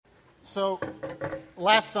So,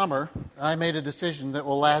 last summer, I made a decision that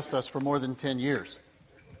will last us for more than 10 years.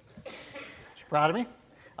 You proud of me?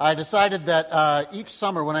 I decided that each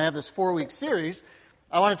summer, when I have this 4-week series,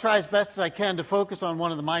 I want to try as best as I can to focus on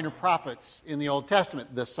one of the minor prophets in the Old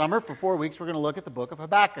Testament. This summer, for 4 weeks, we're going to look at the book of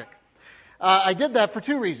Habakkuk. I did that for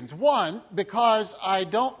two reasons. One, because I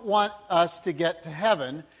don't want us to get to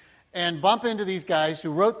heaven and bump into these guys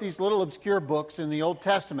who wrote these little obscure books in the Old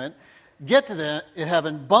Testament, get to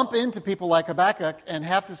heaven, bump into people like Habakkuk, and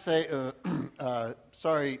have to say,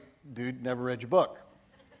 sorry, dude, never read your book.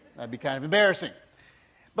 That'd be kind of embarrassing.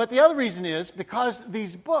 But the other reason is because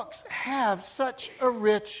these books have such a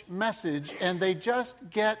rich message, and they just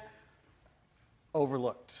get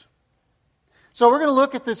overlooked. So we're going to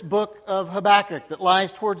look at this book of Habakkuk that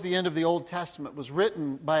lies towards the end of the Old Testament. It was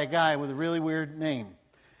written by a guy with a really weird name.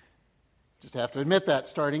 Just have to admit that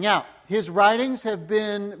starting out. His writings have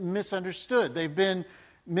been misunderstood. They've been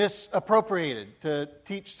misappropriated to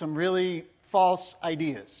teach some really false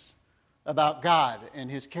ideas about God and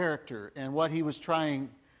His character and what He was trying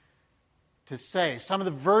to say. Some of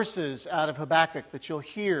the verses out of Habakkuk that you'll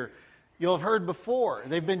have heard before.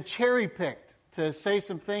 They've been cherry-picked to say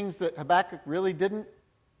some things that Habakkuk really didn't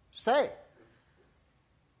say.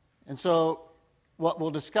 And so what we'll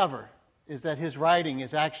discover is that his writing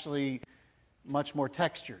is actually much more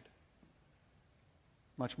textured,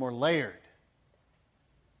 much more layered.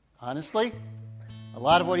 Honestly, a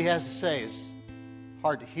lot of what he has to say is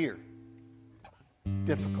hard to hear,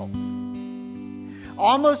 difficult.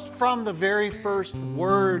 Almost from the very first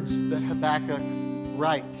words that Habakkuk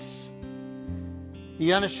writes,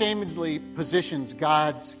 he unashamedly positions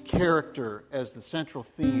God's character as the central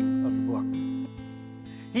theme of the book.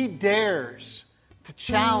 He dares to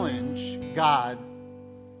challenge God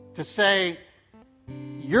to say,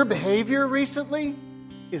 your behavior recently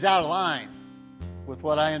is out of line with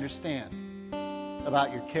what I understand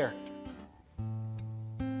about your character.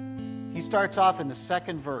 He starts off in the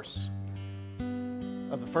second verse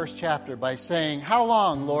of the first chapter by saying, how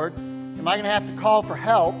long, Lord, am I going to have to call for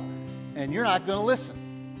help and you're not going to listen?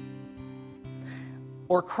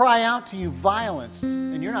 Or cry out to you violence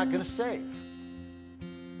and you're not going to save?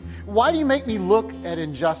 Why do you make me look at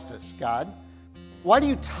injustice, God? Why do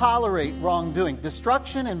you tolerate wrongdoing?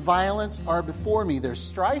 Destruction and violence are before me. There's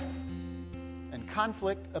strife and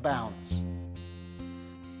conflict abounds.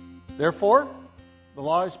 Therefore, the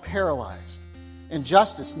law is paralyzed and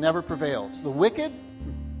justice never prevails. The wicked,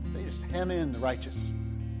 they just hem in the righteous.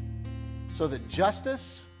 So that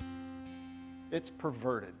justice, it's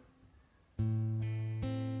perverted.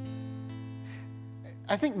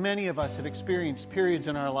 I think many of us have experienced periods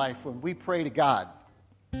in our life when we pray to God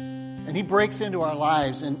and He breaks into our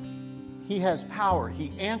lives and He has power.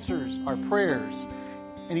 He answers our prayers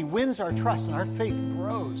and He wins our trust and our faith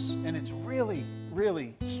grows and it's really,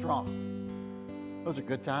 really strong. Those are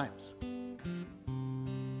good times.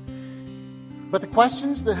 But the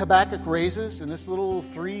questions that Habakkuk raises in this little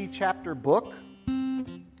 3-chapter book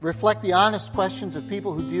reflect the honest questions of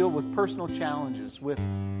people who deal with personal challenges, with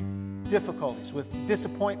difficulties, with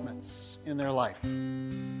disappointments in their life.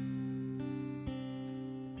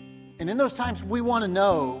 And in those times, we want to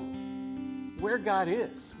know where God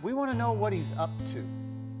is. We want to know what He's up to.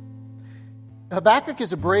 Habakkuk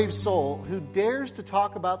is a brave soul who dares to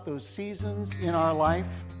talk about those seasons in our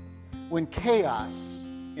life when chaos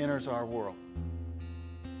enters our world.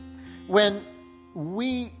 When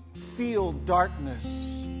we feel darkness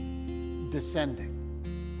descending.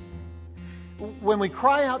 When we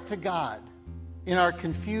cry out to God in our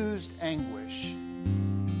confused anguish.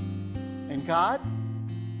 And God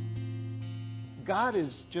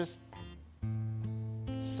is just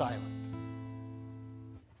silent.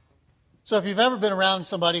 So if you've ever been around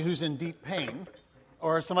somebody who's in deep pain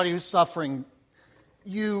or somebody who's suffering,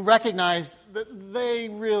 you recognize that they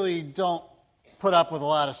really don't put up with a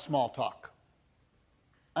lot of small talk.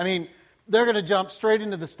 I mean, they're going to jump straight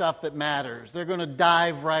into the stuff that matters. They're going to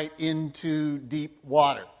dive right into deep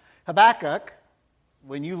water. Habakkuk,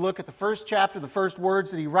 when you look at the first chapter, the first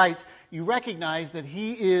words that he writes, you recognize that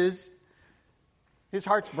his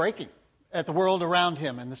heart's breaking at the world around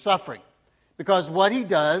him and the suffering. Because what he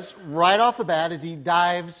does right off the bat is he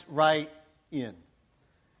dives right in.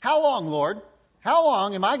 How long, Lord? How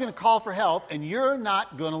long am I going to call for help and you're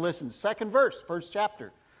not going to listen? Second verse, first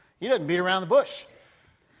chapter. He doesn't beat around the bush.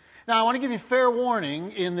 Now, I want to give you fair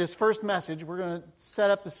warning in this first message. We're going to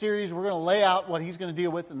set up the series. We're going to lay out what he's going to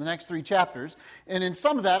deal with in the next 3 chapters. And in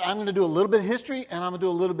some of that, I'm going to do a little bit of history and I'm going to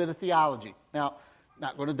do a little bit of theology. Now,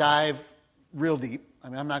 not going to dive real deep. I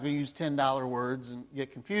mean, I'm not going to use $10 words and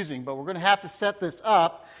get confusing, but we're going to have to set this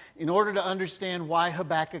up in order to understand why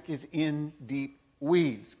Habakkuk is in deep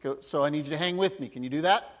weeds. So I need you to hang with me. Can you do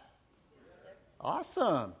that?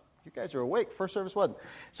 Awesome. You guys are awake. First service wasn't.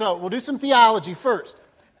 So we'll do some theology first.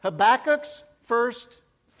 Habakkuk's first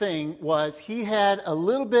thing was he had a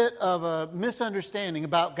little bit of a misunderstanding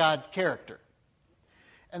about God's character.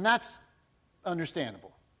 And that's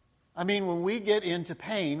understandable. I mean, when we get into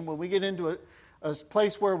pain, when we get into a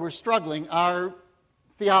place where we're struggling, our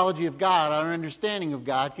theology of God, our understanding of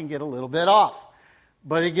God can get a little bit off.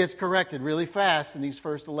 But it gets corrected really fast in these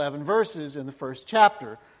first 11 verses in the first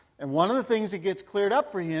chapter. And one of the things that gets cleared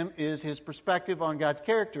up for him is his perspective on God's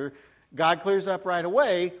character. God clears up right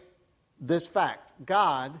away this fact: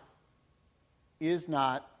 God is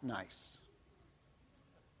not nice.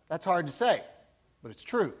 That's hard to say, but it's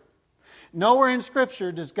true. Nowhere in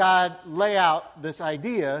Scripture does God lay out this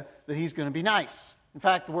idea that He's going to be nice. In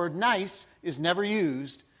fact, the word nice is never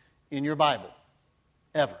used in your Bible,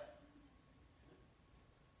 ever.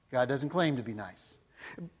 God doesn't claim to be nice.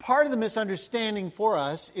 Part of the misunderstanding for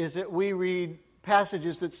us is that we read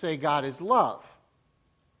passages that say God is love.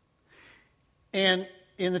 And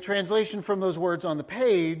in the translation from those words on the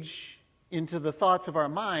page into the thoughts of our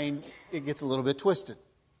mind, it gets a little bit twisted.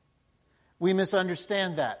 We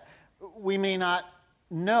misunderstand that. We may not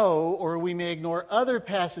know, or we may ignore other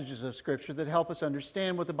passages of Scripture that help us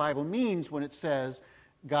understand what the Bible means when it says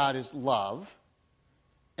God is love.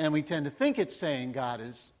 And we tend to think it's saying God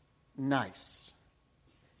is nice.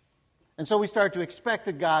 And so we start to expect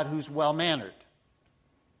a God who's well-mannered.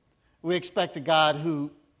 We expect a God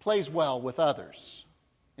who plays well with others,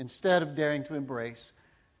 instead of daring to embrace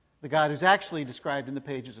the God who's actually described in the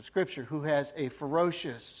pages of Scripture, who has a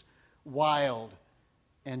ferocious, wild,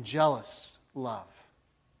 and jealous love.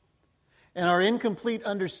 And our incomplete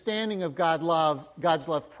understanding of God's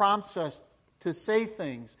love prompts us to say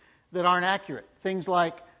things that aren't accurate. Things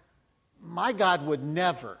like, my God would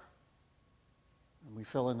never, and we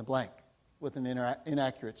fill in the blank with an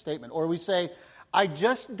inaccurate statement. Or we say, I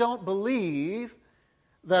just don't believe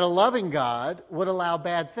that a loving God would allow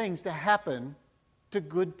bad things to happen to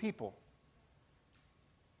good people.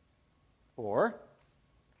 Or,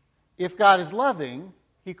 if God is loving,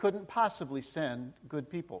 He couldn't possibly send good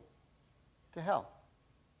people to hell.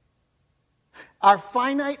 Our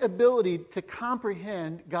finite ability to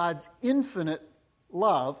comprehend God's infinite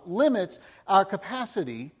love limits our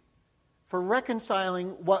capacity for reconciling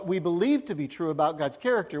what we believe to be true about God's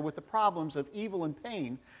character with the problems of evil and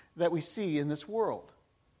pain that we see in this world.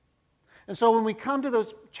 And so when we come to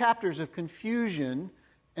those chapters of confusion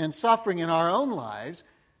and suffering in our own lives,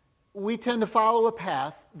 we tend to follow a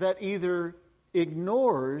path that either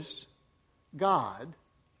ignores God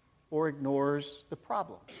or ignores the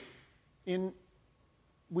problem.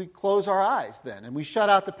 We close our eyes then, and we shut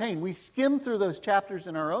out the pain. We skim through those chapters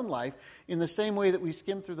in our own life in the same way that we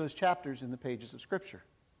skim through those chapters in the pages of Scripture.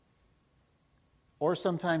 Or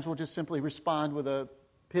sometimes we'll just simply respond with a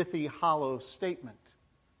pithy, hollow statement,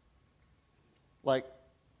 like,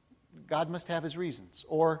 God must have His reasons,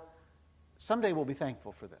 or someday we'll be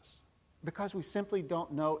thankful for this, because we simply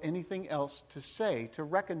don't know anything else to say to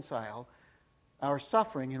reconcile our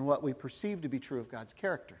suffering and what we perceive to be true of God's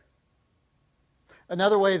character.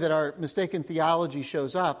 Another way that our mistaken theology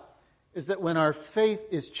shows up is that when our faith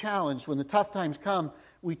is challenged, when the tough times come,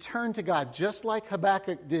 we turn to God just like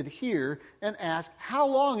Habakkuk did here and ask, how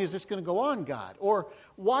long is this going to go on, God? Or,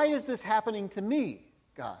 why is this happening to me,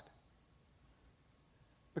 God?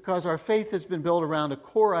 Because our faith has been built around a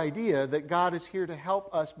core idea that God is here to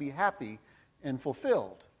help us be happy and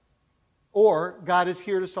fulfilled. Or God is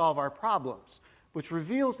here to solve our problems, which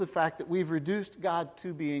reveals the fact that we've reduced God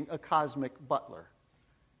to being a cosmic butler.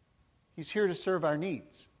 He's here to serve our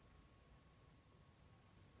needs.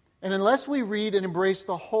 And unless we read and embrace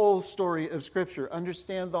the whole story of Scripture,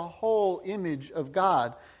 understand the whole image of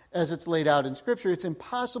God as it's laid out in Scripture, it's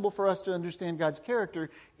impossible for us to understand God's character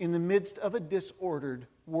in the midst of a disordered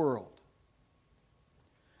world.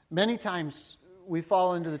 Many times we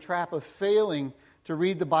fall into the trap of failing to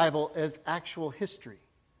read the Bible as actual history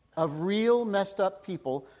of real messed up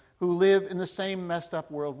people who live in the same messed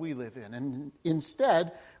up world we live in. And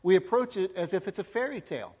instead, we approach it as if it's a fairy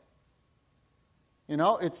tale. You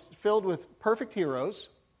know, it's filled with perfect heroes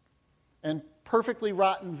and perfectly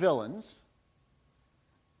rotten villains,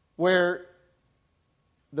 where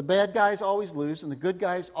the bad guys always lose and the good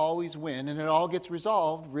guys always win, and it all gets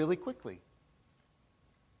resolved really quickly.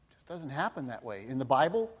 It just doesn't happen that way in the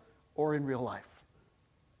Bible or in real life.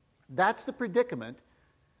 That's the predicament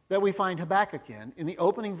that we find Habakkuk in the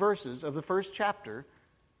opening verses of the first chapter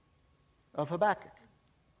of Habakkuk.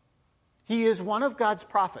 He is one of God's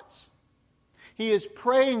prophets. He is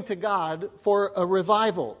praying to God for a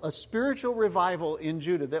revival, a spiritual revival in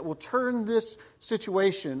Judah that will turn this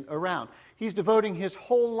situation around. He's devoting his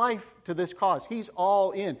whole life to this cause. He's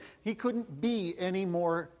all in. He couldn't be any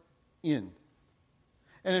more in.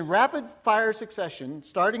 And in rapid-fire succession,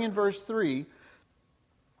 starting in verse 3,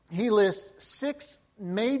 he lists 6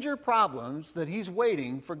 major problems that he's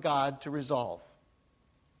waiting for God to resolve.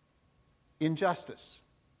 Injustice,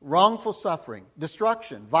 wrongful suffering,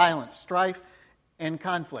 destruction, violence, strife, and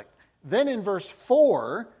conflict. Then in verse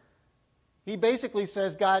 4, he basically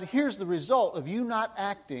says, God, here's the result of you not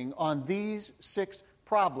acting on these 6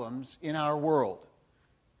 problems in our world.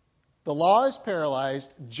 The law is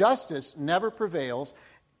paralyzed, justice never prevails,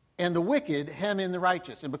 and the wicked hem in the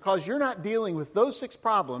righteous. And because you're not dealing with those 6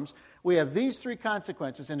 problems, we have these 3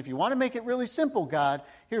 consequences. And if you want to make it really simple, God,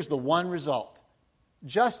 here's the one result.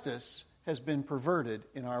 Justice has been perverted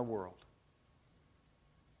in our world.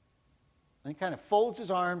 And he kind of folds his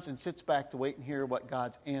arms and sits back to wait and hear what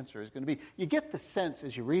God's answer is going to be. You get the sense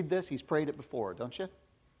as you read this, he's prayed it before, don't you?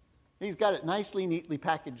 He's got it nicely, neatly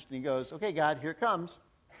packaged, and he goes, okay, God, here it comes.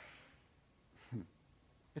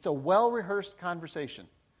 It's a well-rehearsed conversation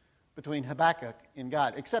between Habakkuk and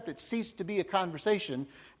God, except it ceased to be a conversation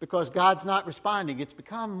because God's not responding. It's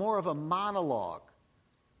become more of a monologue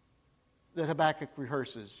that Habakkuk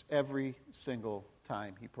rehearses every single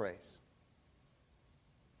time he prays.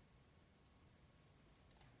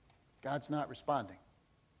 God's not responding.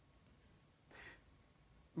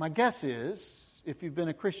 My guess is, if you've been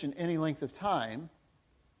a Christian any length of time,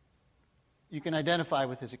 you can identify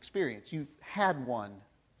with his experience. You've had one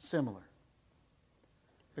similar.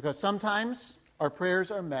 Because sometimes our prayers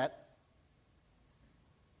are met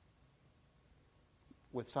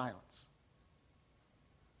with silence.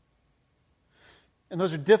 And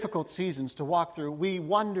those are difficult seasons to walk through. We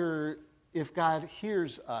wonder if God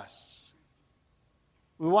hears us.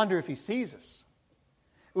 We wonder if he sees us.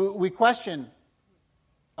 We question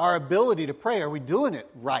our ability to pray. Are we doing it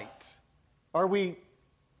right? Are we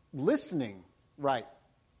listening right?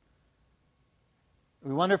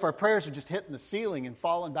 We wonder if our prayers are just hitting the ceiling and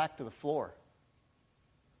falling back to the floor.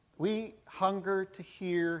 We hunger to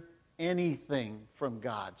hear anything from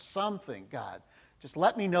God, something, God. Just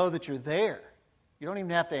let me know that you're there. You don't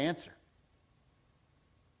even have to answer.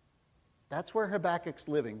 That's where Habakkuk's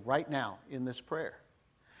living right now in this prayer.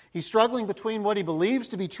 He's struggling between what he believes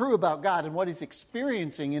to be true about God and what he's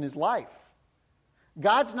experiencing in his life.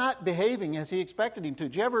 God's not behaving as he expected him to.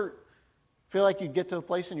 Did you ever feel like you'd get to a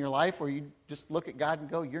place in your life where you just look at God and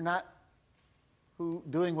go, you're not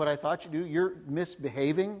doing what I thought you'd do? You're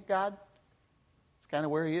misbehaving, God? It's kind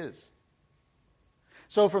of where he is.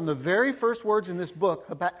 So from the very first words in this book,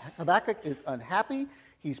 Habakkuk is unhappy,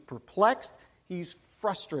 he's perplexed, he's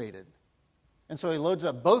frustrated. And so he loads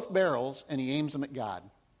up both barrels and he aims them at God.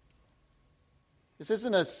 This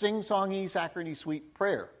isn't a sing-songy, saccharine sweet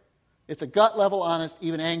prayer. It's a gut-level, honest,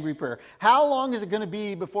 even angry prayer. How long is it going to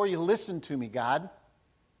be before you listen to me, God?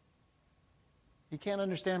 He can't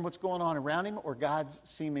understand what's going on around him or God's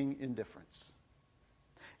seeming indifference.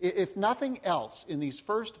 If nothing else, in these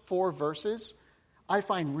first 4 verses, I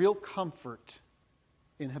find real comfort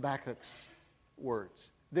in Habakkuk's words.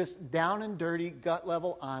 This down and dirty,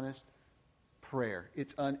 gut-level, honest prayer.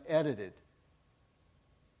 It's unedited.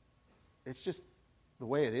 It's just the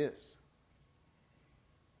way it is.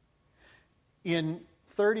 In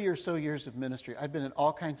 30 or so years of ministry, I've been in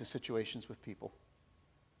all kinds of situations with people.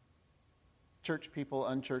 Church people,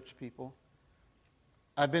 unchurched people.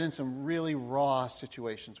 I've been in some really raw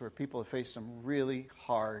situations where people have faced some really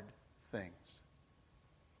hard things.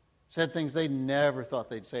 Said things they never thought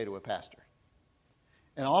they'd say to a pastor.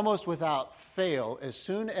 And almost without fail, as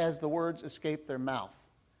soon as the words escape their mouth,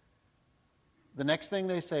 the next thing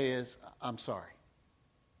they say is, I'm sorry.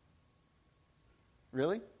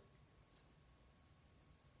 Really?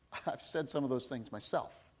 I've said some of those things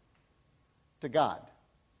myself to God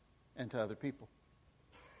and to other people.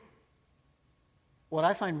 What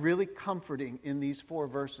I find really comforting in these 4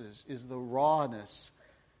 verses is the rawness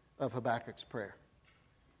of Habakkuk's prayer.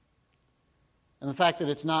 And the fact that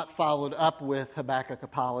it's not followed up with Habakkuk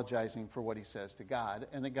apologizing for what he says to God,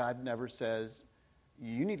 and that God never says,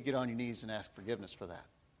 you need to get on your knees and ask forgiveness for that.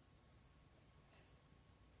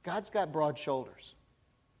 God's got broad shoulders.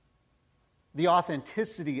 The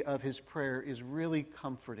authenticity of his prayer is really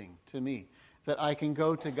comforting to me, that I can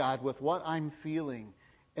go to God with what I'm feeling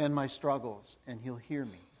and my struggles, and he'll hear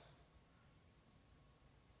me.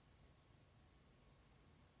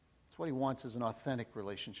 That's what he wants, is an authentic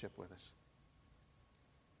relationship with us.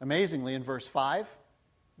 Amazingly, in verse 5,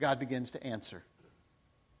 God begins to answer.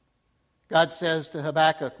 God says to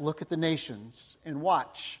Habakkuk, look at the nations and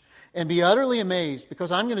watch and be utterly amazed,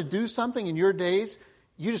 because I'm going to do something in your days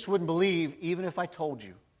you just wouldn't believe even if I told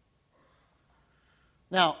you.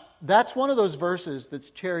 Now, that's one of those verses that's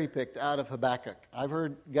cherry-picked out of Habakkuk. I've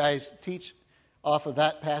heard guys teach off of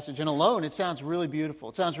that passage, and alone it sounds really beautiful.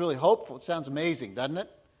 It sounds really hopeful. It sounds amazing, doesn't it?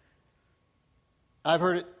 I've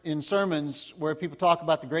heard it in sermons where people talk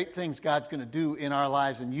about the great things God's going to do in our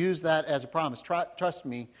lives and use that as a promise. Trust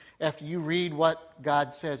me, after you read what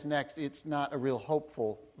God says next, it's not a real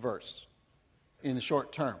hopeful verse in the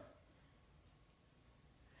short term.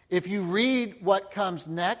 If you read what comes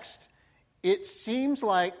next, it seems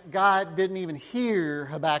like God didn't even hear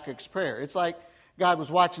Habakkuk's prayer. It's like God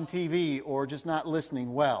was watching TV or just not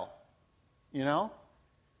listening well. You know?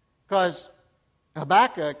 Because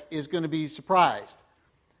Habakkuk is going to be surprised.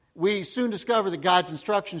 We soon discover that God's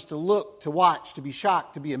instructions to look, to watch, to be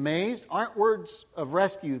shocked, to be amazed aren't words of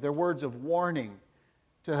rescue. They're words of warning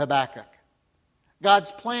to Habakkuk.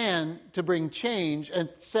 God's plan to bring change and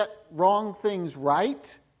set wrong things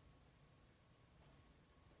right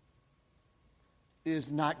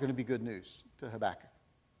is not going to be good news to Habakkuk.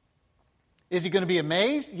 Is he going to be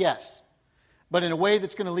amazed? Yes. But in a way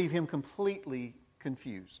that's going to leave him completely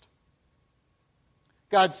confused.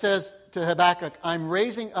 God says to Habakkuk, I'm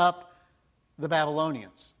raising up the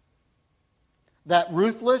Babylonians, that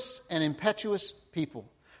ruthless and impetuous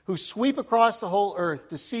people who sweep across the whole earth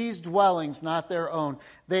to seize dwellings not their own.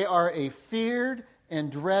 They are a feared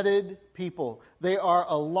and dreaded people. They are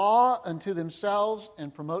a law unto themselves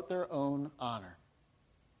and promote their own honor.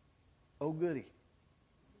 Oh, goody.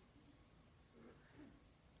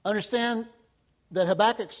 Understand that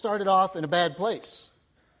Habakkuk started off in a bad place.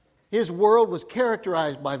 His world was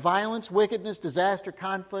characterized by violence, wickedness, disaster,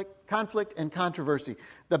 conflict, and controversy.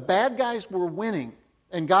 The bad guys were winning,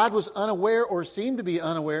 and God was unaware or seemed to be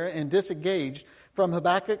unaware and disengaged from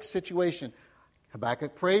Habakkuk's situation.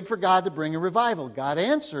 Habakkuk prayed for God to bring a revival. God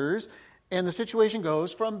answers, and the situation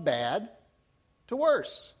goes from bad to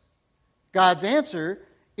worse. God's answer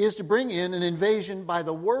is to bring in an invasion by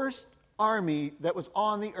the worst army that was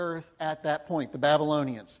on the earth at that point, the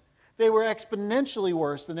Babylonians. They were exponentially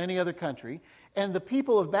worse than any other country, and the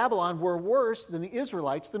people of Babylon were worse than the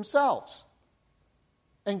Israelites themselves.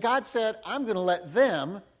 And God said, I'm going to let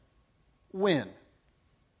them win.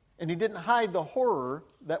 And he didn't hide the horror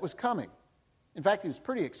that was coming. In fact, he was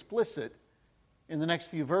pretty explicit in the next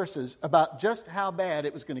few verses about just how bad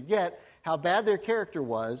it was going to get, how bad their character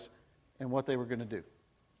was, and what they were going to do.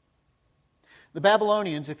 The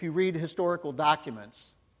Babylonians, if you read historical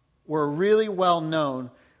documents, were really well known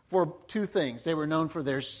for two things. They were known for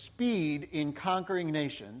their speed in conquering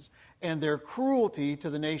nations and their cruelty to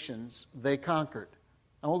the nations they conquered.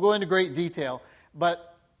 I won't go into great detail,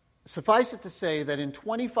 but suffice it to say that in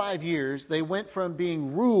 25 years, they went from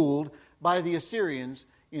being ruled by the Assyrians.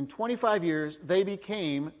 In 25 years, they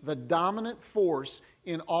became the dominant force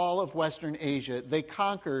in all of Western Asia. They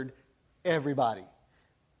conquered everybody.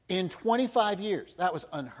 In 25 years, that was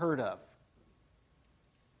unheard of.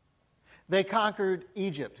 They conquered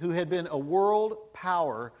Egypt, who had been a world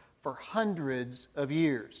power for hundreds of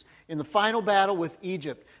years. In the final battle with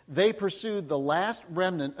Egypt, they pursued the last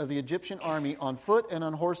remnant of the Egyptian army on foot and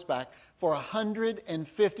on horseback for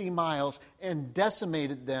 150 miles and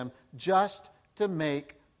decimated them just to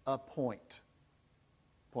make a point.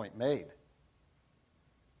 Point made.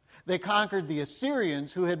 They conquered the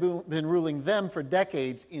Assyrians, who had been ruling them for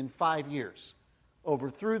decades, in 5 years.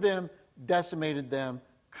 Overthrew them, decimated them,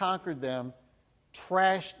 conquered them,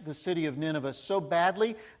 trashed the city of Nineveh so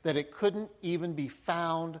badly that it couldn't even be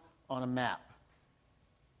found on a map.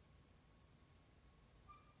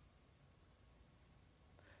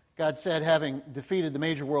 God said, having defeated the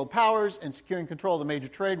major world powers and securing control of the major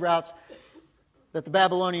trade routes, that the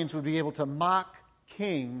Babylonians would be able to mock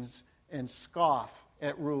kings and scoff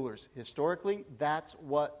at rulers. Historically, that's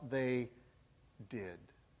what they did.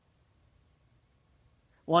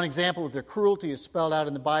 One example of their cruelty is spelled out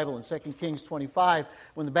in the Bible in 2 Kings 25,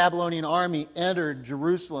 when the Babylonian army entered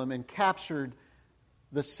Jerusalem and captured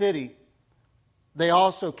the city. They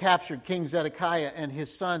also captured King Zedekiah and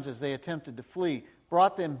his sons as they attempted to flee,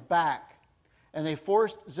 brought them back, and they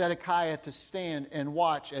forced Zedekiah to stand and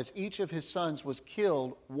watch as each of his sons was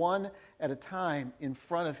killed one at a time in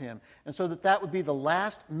front of him. And so that would be the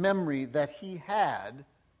last memory that he had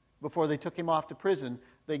before they took him off to prison.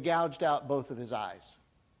 They gouged out both of his eyes.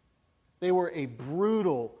 They were a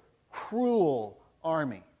brutal, cruel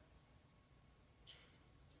army.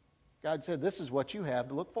 God said, this is what you have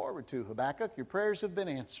to look forward to, Habakkuk. Your prayers have been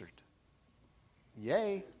answered.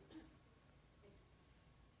 Yay.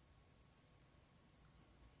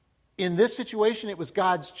 In this situation, it was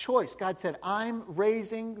God's choice. God said, I'm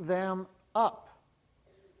raising them up.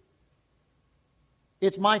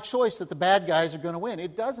 It's my choice that the bad guys are going to win.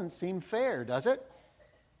 It doesn't seem fair, does it?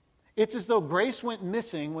 It's as though grace went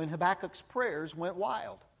missing when Habakkuk's prayers went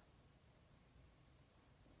wild.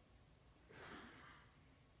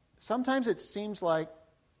 Sometimes it seems like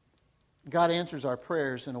God answers our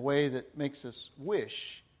prayers in a way that makes us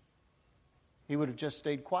wish He would have just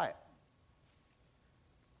stayed quiet.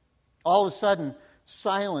 All of a sudden,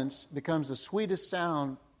 silence becomes the sweetest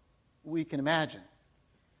sound we can imagine,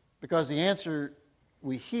 because the answer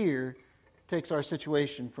we hear takes our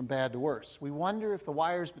situation from bad to worse. We wonder if the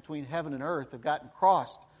wires between heaven and earth have gotten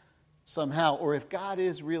crossed somehow, or if God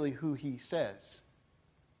is really who He says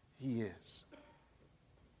He is.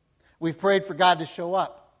 We've prayed for God to show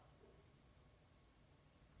up,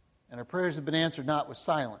 and our prayers have been answered not with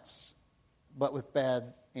silence, but with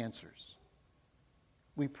bad answers.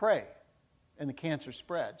 We pray, and the cancer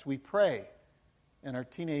spreads. We pray, and our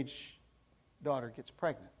teenage daughter gets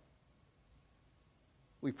pregnant.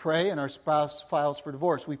 We pray, and our spouse files for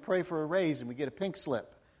divorce. We pray for a raise, and we get a pink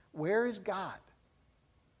slip. Where is God?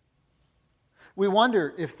 We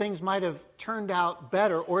wonder if things might have turned out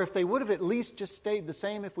better, or if they would have at least just stayed the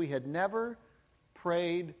same if we had never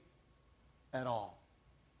prayed at all.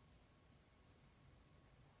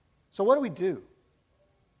 So what do we do?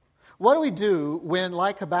 What do we do when,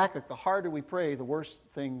 like Habakkuk, the harder we pray, the worse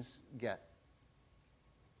things get?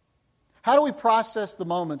 How do we process the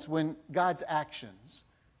moments when God's actions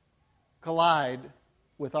collide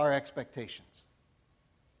with our expectations?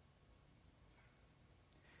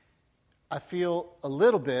 I feel a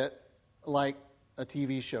little bit like a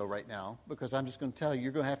TV show right now, because I'm just going to tell you,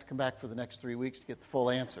 you're going to have to come back for the next 3 weeks to get the full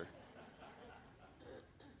answer.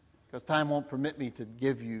 Because time won't permit me to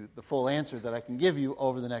give you the full answer that I can give you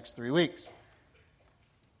over the next 3 weeks.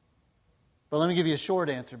 But let me give you a short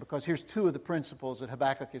answer, because here's two of the principles that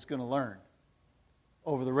Habakkuk is going to learn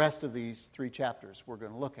over the rest of these 3 chapters we're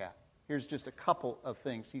going to look at. Here's just a couple of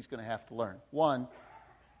things he's going to have to learn. One,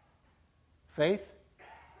 faith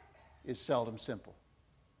is seldom simple.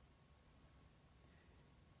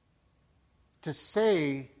 To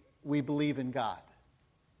say we believe in God,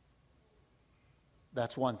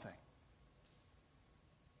 that's one thing.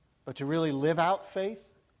 But to really live out faith,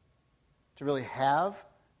 to really have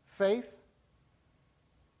faith,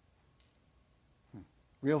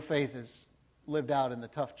 real faith is lived out in the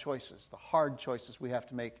tough choices, the hard choices we have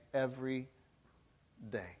to make every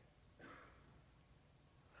day.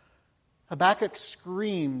 Habakkuk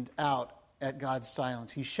screamed out at God's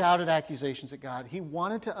silence. He shouted accusations at God. He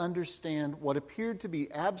wanted to understand what appeared to be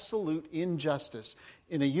absolute injustice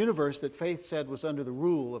in a universe that faith said was under the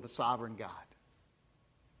rule of a sovereign God.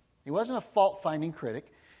 He wasn't a fault-finding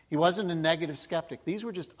critic. He wasn't a negative skeptic. These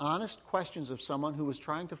were just honest questions of someone who was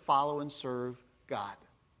trying to follow and serve God.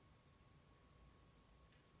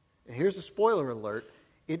 And here's a spoiler alert.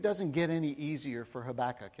 It doesn't get any easier for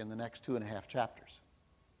Habakkuk in the next 2.5 chapters.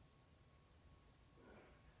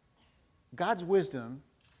 God's wisdom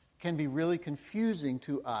can be really confusing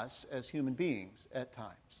to us as human beings at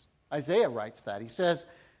times. Isaiah writes that. He says,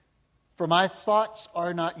 "For my thoughts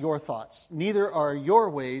are not your thoughts, neither are your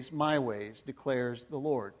ways my ways, declares the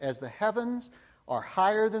Lord. As the heavens are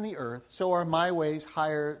higher than the earth, so are my ways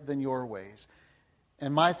higher than your ways,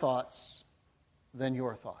 and my thoughts than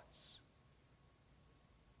your thoughts."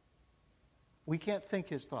 We can't think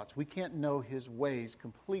His thoughts. We can't know His ways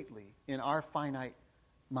completely in our finite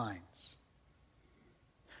minds.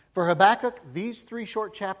 For Habakkuk, these 3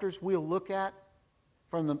 short chapters we'll look at,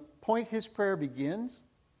 from the point his prayer begins,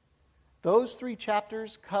 those 3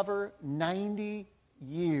 chapters cover 90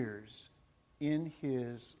 years in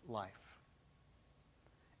his life.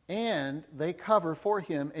 And they cover for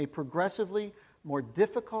him a progressively more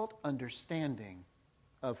difficult understanding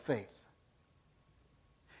of faith.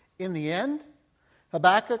 In the end,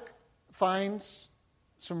 Habakkuk finds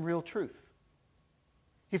some real truth.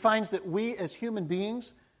 He finds that we as human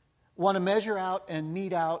beings want to measure out and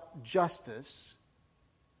mete out justice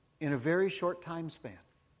in a very short time span.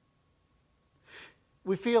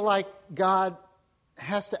 We feel like God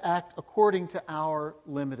has to act according to our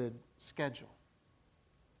limited schedule.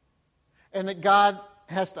 And that God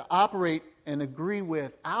has to operate and agree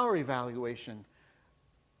with our evaluation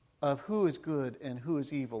of who is good and who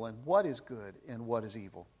is evil, and what is good and what is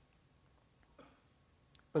evil.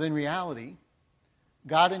 But in reality,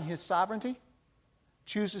 God in His sovereignty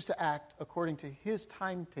chooses to act according to His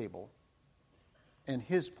timetable and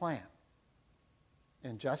His plan.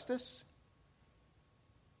 And justice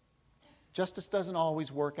doesn't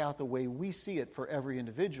always work out the way we see it for every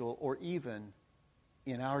individual or even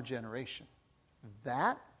in our generation.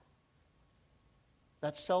 That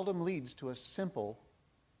seldom leads to a simple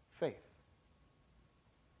faith.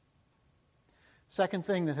 Second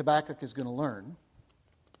thing that Habakkuk is going to learn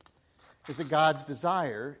is that God's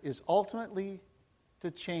desire is ultimately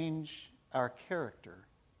to change our character,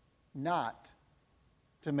 not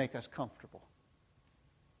to make us comfortable.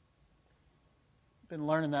 I've been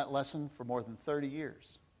learning that lesson for more than 30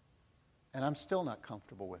 years, and I'm still not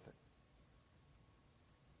comfortable with it.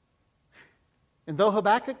 And though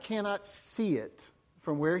Habakkuk cannot see it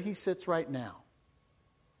from where he sits right now,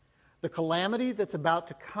 the calamity that's about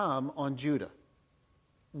to come on Judah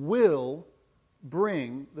will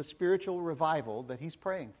bring the spiritual revival that he's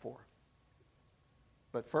praying for.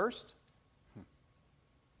 But first,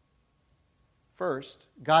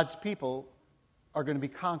 God's people are going to be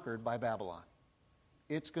conquered by Babylon.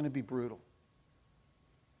 It's going to be brutal.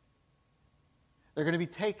 They're going to be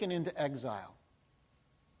taken into exile.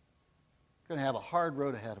 Going to have a hard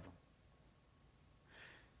road ahead of them.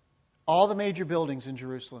 All the major buildings in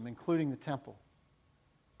Jerusalem, including the temple,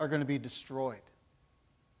 are going to be destroyed.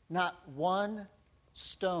 Not one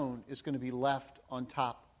stone is going to be left on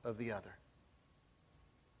top of the other.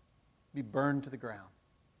 Be burned to the ground.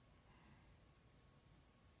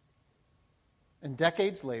 And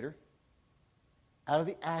decades later, out of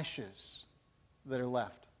the ashes that are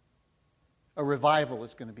left, a revival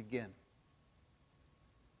is going to begin.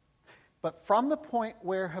 But from the point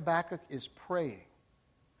where Habakkuk is praying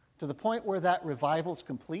to the point where that revival is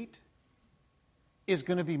complete is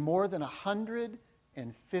going to be more than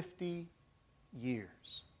 150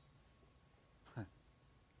 years.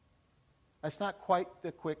 That's not quite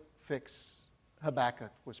the quick fix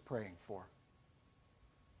Habakkuk was praying for.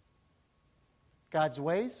 God's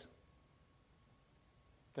ways,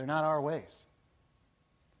 they're not our ways.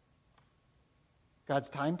 God's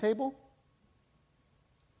timetable,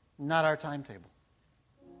 not our timetable.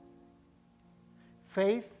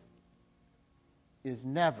 Faith is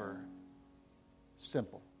never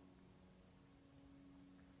simple.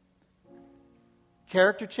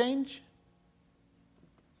 Character change,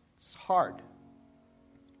 it's hard.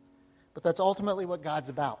 But that's ultimately what God's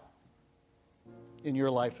about in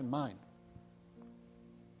your life and mine.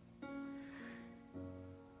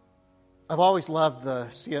 I've always loved the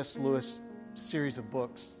C.S. Lewis series of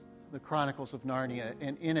books, The Chronicles of Narnia,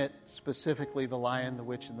 and in it specifically The Lion, the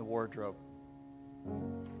Witch, and the Wardrobe.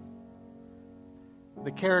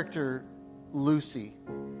 The character Lucy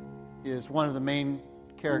is one of the main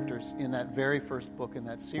characters in that very first book in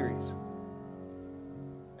that series.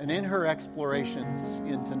 And in her explorations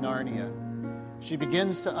into Narnia, she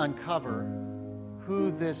begins to uncover who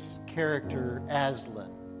this character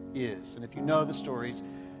Aslan is. And if you know the stories,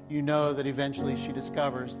 you know that eventually she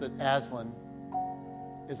discovers that Aslan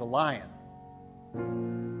is a lion.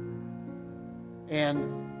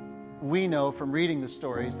 And we know from reading the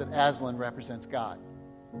stories that Aslan represents God.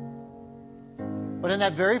 But in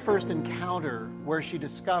that very first encounter where she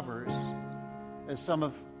discovers, as some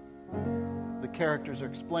of the characters are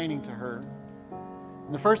explaining to her,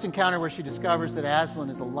 in the first encounter where she discovers that Aslan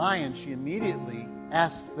is a lion, she immediately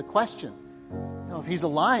asks the question, if he's a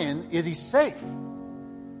lion, is he safe?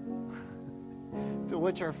 To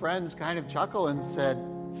which our friends kind of chuckle and said,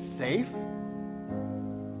 safe?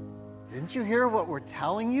 Didn't you hear what we're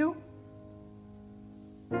telling you?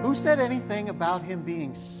 Who said anything about him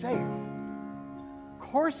being safe? Of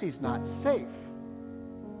course he's not safe,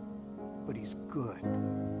 but he's good.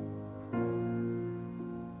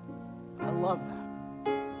 I love that.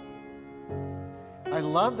 I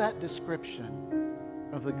love that description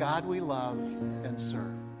of the God we love and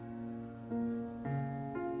serve.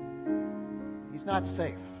 He's not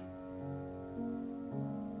safe,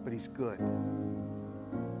 but he's good.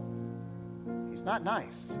 He's not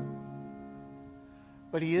nice,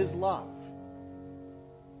 but he is love.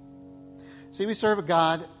 See, we serve a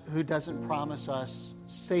God who doesn't promise us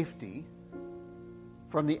safety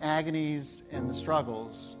from the agonies and the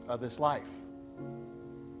struggles of this life.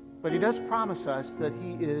 But he does promise us that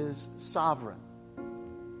he is sovereign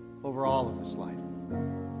over all of this life.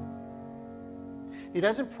 He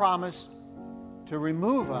doesn't promise to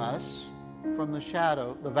remove us from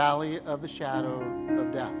the valley of the shadow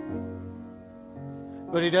of death.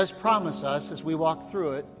 But he does promise us, as we walk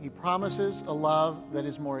through it, he promises a love that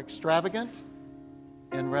is more extravagant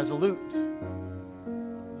and resolute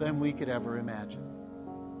than we could ever imagine.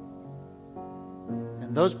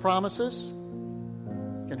 And those promises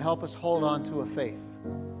can help us hold on to a faith,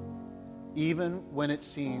 even when it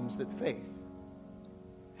seems that faith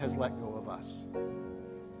has let go of us.